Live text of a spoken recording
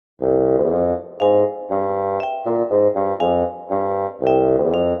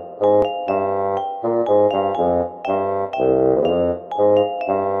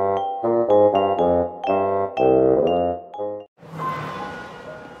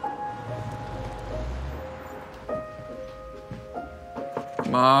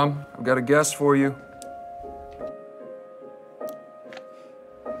Mom, I've got a guest for you.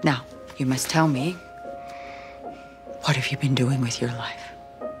 Now, you must tell me, what have you been doing with your life?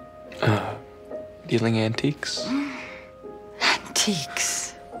 Dealing antiques.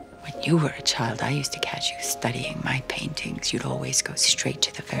 Antiques. When you were a child, I used to catch you studying my paintings. You'd always go straight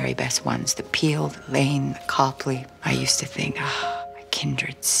to the very best ones. The Peel, the Lane, the Copley. I used to think, a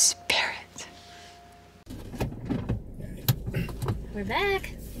kindred spirit. We're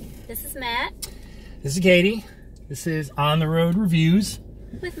back. This is Matt. This is Katie. This is On the Road Reviews.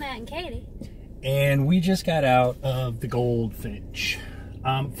 With Matt and Katie. And we just got out of the Goldfinch.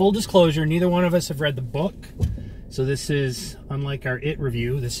 Full disclosure, neither one of us have read the book. So this is, unlike our It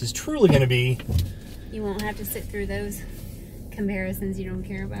review, this is truly going to be... You won't have to sit through those comparisons you don't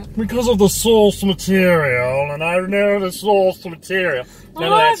care about. Because of the source material, and I know the source material. None of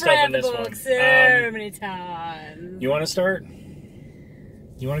that stuff in this one. I've read the book so many times. You want to start?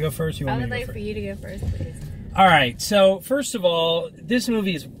 You want to go first? I would like for you to go first, please. All right. So first of all, this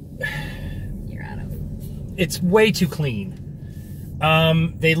movie is... You're out of... It's way too clean.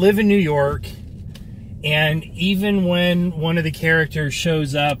 They live in New York, and even when one of the characters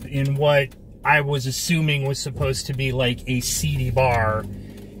shows up in what I was assuming was supposed to be like a seedy bar,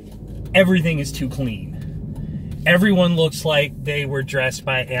 everything is too clean. Everyone looks like they were dressed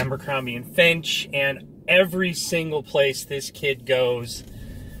by Abercrombie and Finch, and every single place this kid goes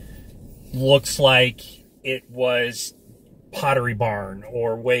looks like it was Pottery Barn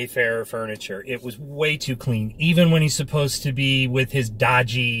or Wayfair furniture. It was way too clean, even when he's supposed to be with his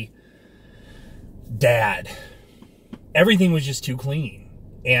dodgy dad. Everything was just too clean,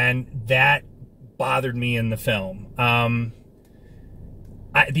 and that bothered me in the film.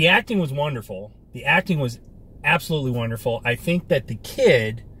 The acting was wonderful. The acting was absolutely wonderful. I think that the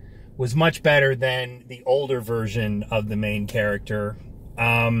kid was much better than the older version of the main character.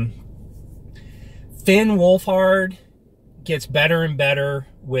 Finn Wolfhard gets better and better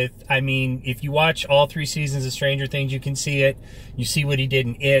with, I mean, if you watch all 3 seasons of Stranger Things, you can see it. You see what he did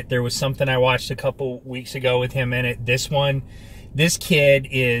in It. There was something I watched a couple weeks ago with him in it. This kid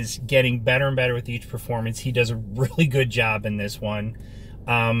is getting better and better with each performance. He does a really good job in this one.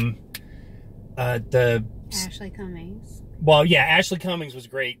 Ashley Cummings. Well, yeah, Ashley Cummings was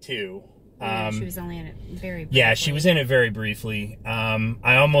great too. She was only in it very briefly. Yeah, she was in it very briefly.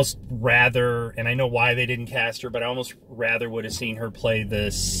 I almost rather, and I know why they didn't cast her, but I almost rather would have seen her play the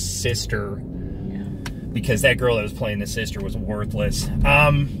sister. Yeah. Because that girl that was playing the sister was worthless. She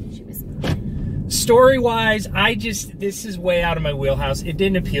was fine. Story-wise, this is way out of my wheelhouse. It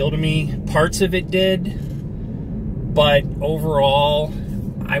didn't appeal to me. Parts of it did. But overall,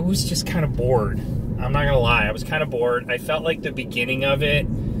 I was just kind of bored. I'm not going to lie. I was kind of bored. I felt like the beginning of it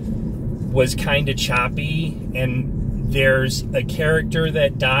was kind of choppy, and there's a character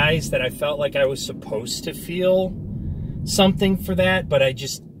that dies that I felt like I was supposed to feel something for that, but I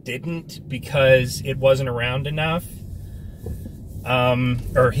just didn't because it wasn't around enough.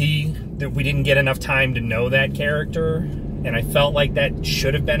 That we didn't get enough time to know that character, and I felt like that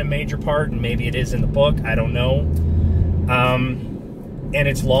should have been a major part, and maybe it is in the book, I don't know. And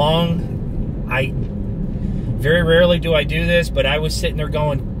it's long. Very rarely do I do this, but I was sitting there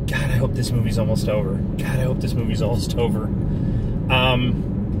going, God, I hope this movie's almost over. God, I hope this movie's almost over.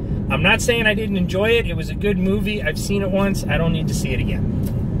 I'm not saying I didn't enjoy it. It was a good movie. I've seen it once. I don't need to see it again.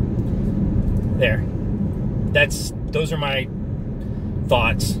 There. Those are my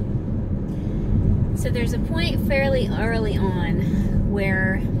thoughts. So there's a point fairly early on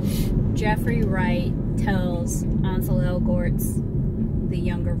where Jeffrey Wright tells Ansel Elgort's, the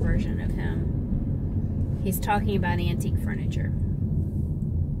younger version of him, he's talking about antique furniture.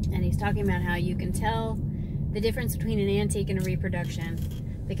 And he's talking about how you can tell the difference between an antique and a reproduction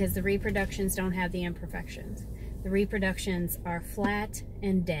because the reproductions don't have the imperfections. The reproductions are flat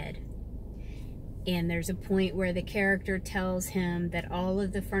and dead. And there's a point where the character tells him that all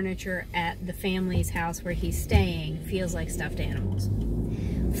of the furniture at the family's house where he's staying feels like stuffed animals.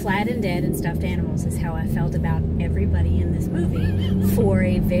 Flat and dead and stuffed animals is how I felt about everybody in this movie for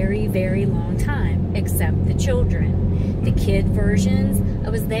a very, very long time, except the children. The kid versions, I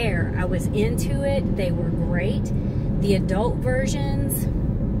was there. I was into it. They were great. The adult versions,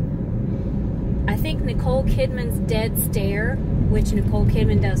 I think Nicole Kidman's dead stare, which Nicole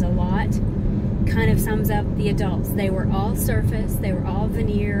Kidman does a lot, kind of sums up the adults. They were all surface. They were all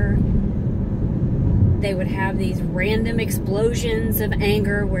veneer. They would have these random explosions of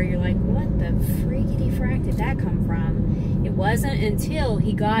anger where you're like, what the freakity frack did that come from? It wasn't until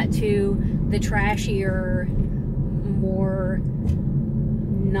he got to the trashier, more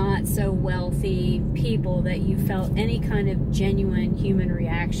not not so wealthy people that you felt any kind of genuine human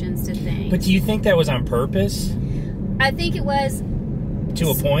reactions to things. But do you think that was on purpose? I think it was. To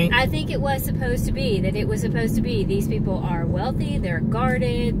a point? I think it was supposed to be, that it was supposed to be, these people are wealthy, they're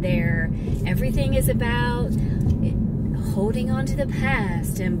guarded, everything is about holding on to the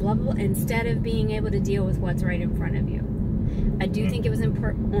past and blah, blah, blah, instead of being able to deal with what's right in front of you. I do think it was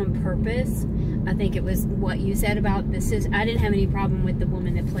on purpose. I think it was what you said about the sister. I didn't have any problem with the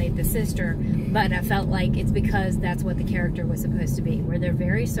woman that played the sister, but I felt like it's because that's what the character was supposed to be, where they're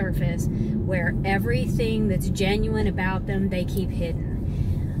very surface, where everything that's genuine about them, they keep hidden.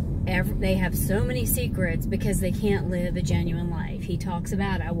 They have so many secrets because they can't live a genuine life. He talks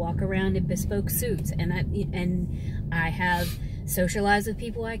about, I walk around in bespoke suits, and I have socialized with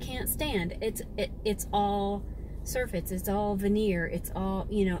people I can't stand. It's all surface, it's all veneer, it's all,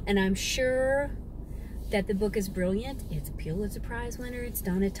 you know. And I'm sure that the book is brilliant. It's a Pulitzer Prize winner. It's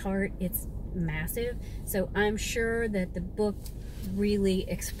Donna Tartt. It's massive. So I'm sure that the book really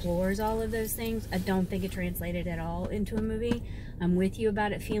explores all of those things. I don't think it translated at all into a movie. I'm with you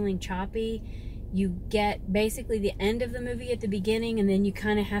about it feeling choppy. You get basically the end of the movie at the beginning, and then you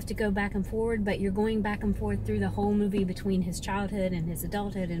kind of have to go back and forward, but you're going back and forth through the whole movie between his childhood and his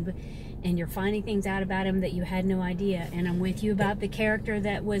adulthood, and you're finding things out about him that you had no idea. And I'm with you about the character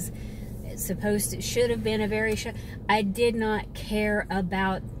that was should have been a very I did not care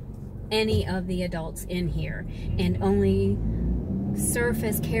about any of the adults in here, and only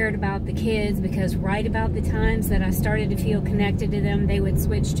surface cared about the kids, because right about the times that I started to feel connected to them, they would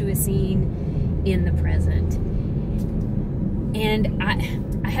switch to a scene in the present. And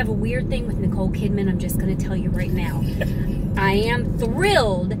I have a weird thing with Nicole Kidman. I'm just going to tell you right now. I am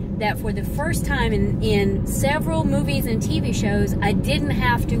thrilled that for the first time in several movies and TV shows, I didn't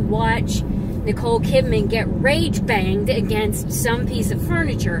have to watch Nicole Kidman get rage banged against some piece of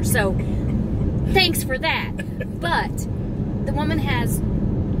furniture. So thanks for that. But the woman has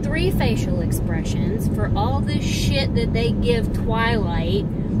 3 facial expressions for all the shit that they give Twilight.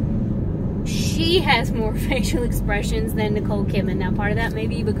 She has more facial expressions than Nicole Kidman. Now, part of that may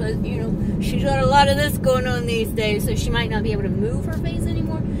be because, you know, she's got a lot of this going on these days, so she might not be able to move her face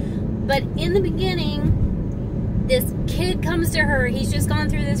anymore. But in the beginning, this kid comes to her. He's just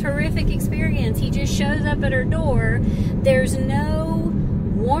gone through this horrific experience. He just shows up at her door. There's no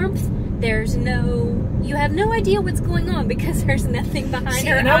warmth. There's no... You have no idea what's going on because there's nothing behind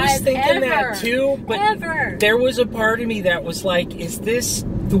her eyes. And I was thinking that too, but there was a part of me that was like, is this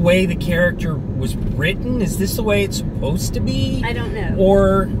the way the character was written? Is this the way it's supposed to be? I don't know.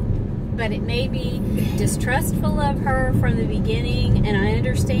 Or... But it may be distrustful of her from the beginning, and I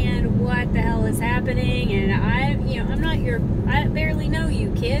understand what the hell is happening, and I barely know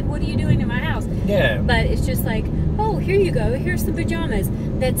you, kid. What are you doing in my house? Yeah. But it's just like, oh, here you go. Here's some pajamas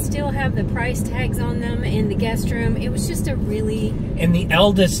that still have the price tags on them in the guest room. It was just a really... And the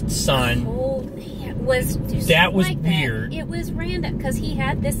eldest son... was just that was like weird. That. It was random because he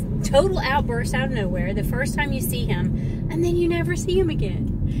had this total outburst out of nowhere the first time you see him, and then you never see him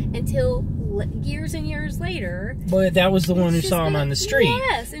again until years and years later. But that was the one who saw him on the street.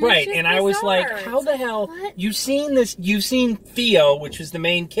 Yes, and right. And I was like, how the hell? What? You've seen Theo, which was the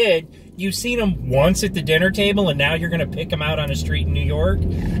main kid. You've seen him once at the dinner table, and now you're going to pick him out on a street in New York.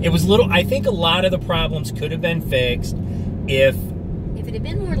 Yeah. It was I think a lot of the problems could have been fixed if it had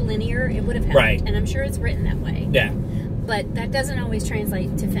been more linear, it would have helped. Right. And I'm sure it's written that way. Yeah. But that doesn't always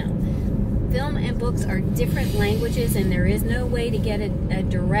translate to film. Film and books are different languages, and there is no way to get a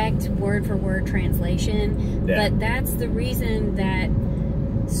direct word-for-word translation. Yeah. But that's the reason that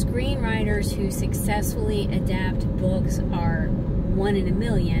screenwriters who successfully adapt books are one in a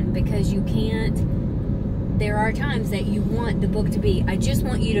million, because you can't... There are times that you want the book to be, I just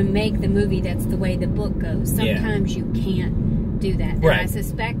want you to make the movie that's the way the book goes. Sometimes you can't do that. And I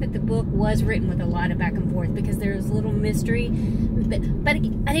suspect that the book was written with a lot of back and forth because there's little mystery, but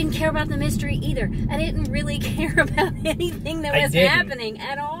I didn't care about the mystery either. I didn't really care about anything that was happening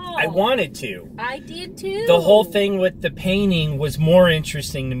at all. I wanted to. I did too. The whole thing with the painting was more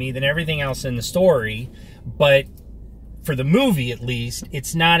interesting to me than everything else in the story, but for the movie at least,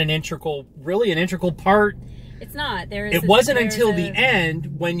 it's not an integral part. It's not. It wasn't until the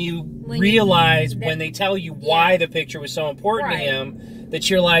end when you realize, when they tell you why the picture was so important to him, that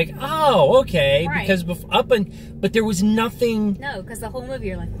you're like, oh, okay. Right. Because but there was nothing. No, because the whole movie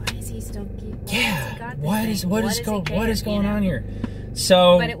you're like, why is he still? What is going on here?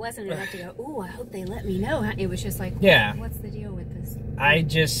 So. But it wasn't enough to go, ooh, I hope they let me know. It was just like, what's the deal with this?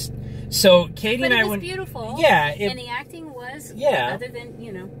 So Katie and I went. It was beautiful. Yeah. And the acting was. Yeah. Other than,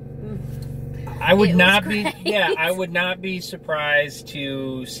 I would It not was be, great. yeah, I would not be surprised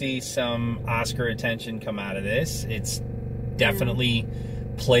to see some Oscar attention come out of this. It's definitely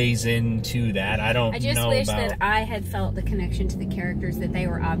plays into that. I don't know I just wish about... that I had felt the connection to the characters that they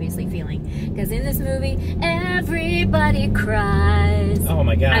were obviously feeling. Because in this movie, everybody cries. Oh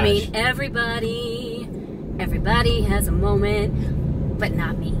my gosh. I mean, everybody has a moment, but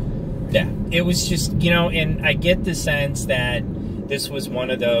not me. Yeah, it was just, you know, and I get the sense that this was one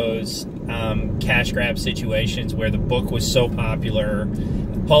of those cash grab situations where the book was so popular,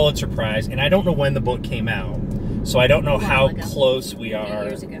 Pulitzer Prize, and I don't know when the book came out, so I don't know how close we are. A few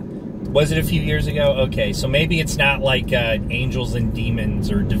years ago. Was it a few years ago? Okay, so maybe it's not like Angels and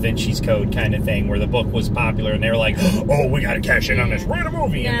Demons or Da Vinci's Code kind of thing where the book was popular and they were like, oh, we got to cash in on this, write a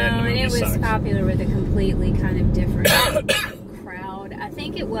movie, and then the movie it was sucks. popular with a completely kind of different crowd. I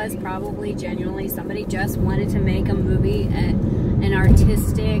think it was probably genuinely somebody just wanted to make a movie, an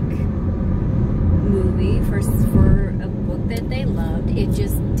artistic movie for a book that they loved. It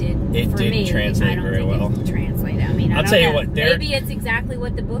just didn't. It didn't translate very well. It translated. I mean, I'll tell you what. Maybe it's exactly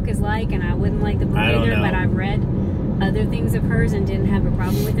what the book is like, and I wouldn't like the book I don't either. know. But I've read other things of hers and didn't have a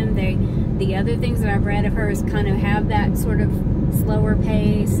problem with them. The other things that I've read of hers kind of have that sort of slower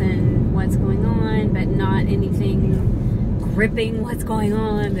pace and what's going on, but not anything gripping what's going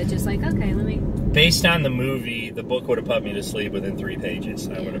on. But just like, okay, let me. Based on the movie, the book would have put me to sleep within 3 pages.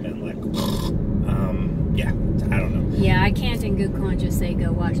 I would have been like, yeah, I don't know. Yeah, I can't in good conscience say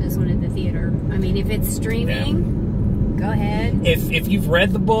go watch this one at the theater. I mean, if it's streaming, go ahead. If you've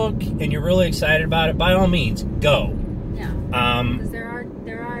read the book and you're really excited about it, by all means, go. Yeah. Because there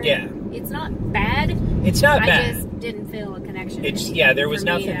are. Yeah. It's not bad. It's not bad. I just didn't feel a connection. There was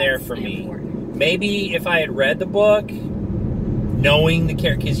nothing there for me. Important. Maybe if I had read the book, knowing the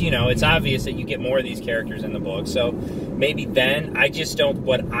character, because, you know, it's obvious that you get more of these characters in the book, so maybe then, I just don't,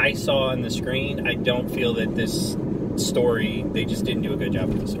 what I saw on the screen, I don't feel that this story, they just didn't do a good job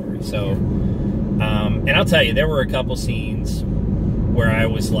with the story, so, and I'll tell you, there were a couple scenes where I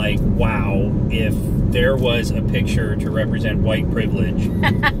was like, wow, if there was a picture to represent white privilege,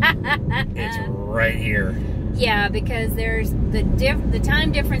 it's right here. Yeah, because there's the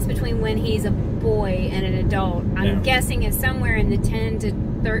time difference between when he's a boy and an adult, I'm guessing is somewhere in the 10 to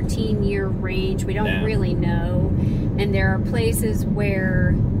 13 year range. We don't really know. And there are places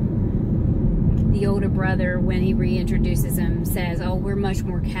where the older brother, when he reintroduces him, says, oh, we're much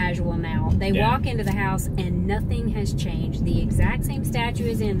more casual now. They walk into the house and nothing has changed. The exact same statue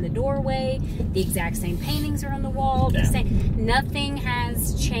is in the doorway. The exact same paintings are on the wall. Nothing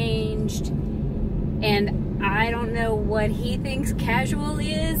has changed. And I don't know what he thinks casual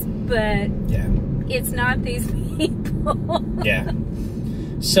is, but it's not these people. Yeah.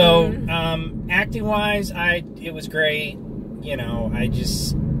 So, acting wise, it was great. You know, I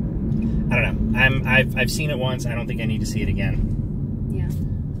don't know. I've seen it once. I don't think I need to see it again. Yeah.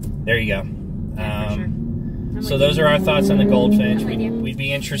 There you go. For sure. So those are our thoughts on the Goldfinch. We'd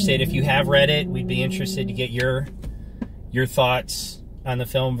be interested, if you have read it, we'd be interested to get your thoughts on the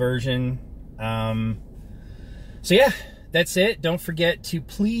film version. So yeah, that's it. Don't forget to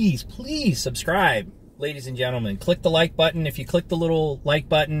please subscribe, ladies and gentlemen. Click the like button. If you click the little like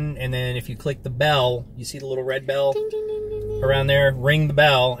button, and then if you click the bell, you see the little red bell Ding, ding, ding, ding, ding. around there, ring the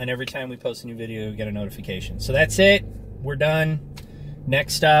bell, and every time we post a new video, you get a notification. So that's it. We're done.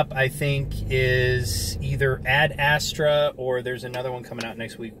 Next up, I think, is either Ad Astra or there's another one coming out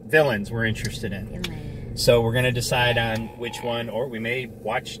next week. Villains we're interested in. So we're going to decide on which one, or we may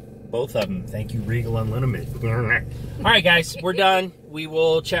watch both of them. Thank you, Regal Unlimited. All right, guys, we're done. We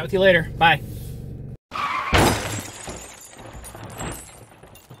will chat with you later. Bye.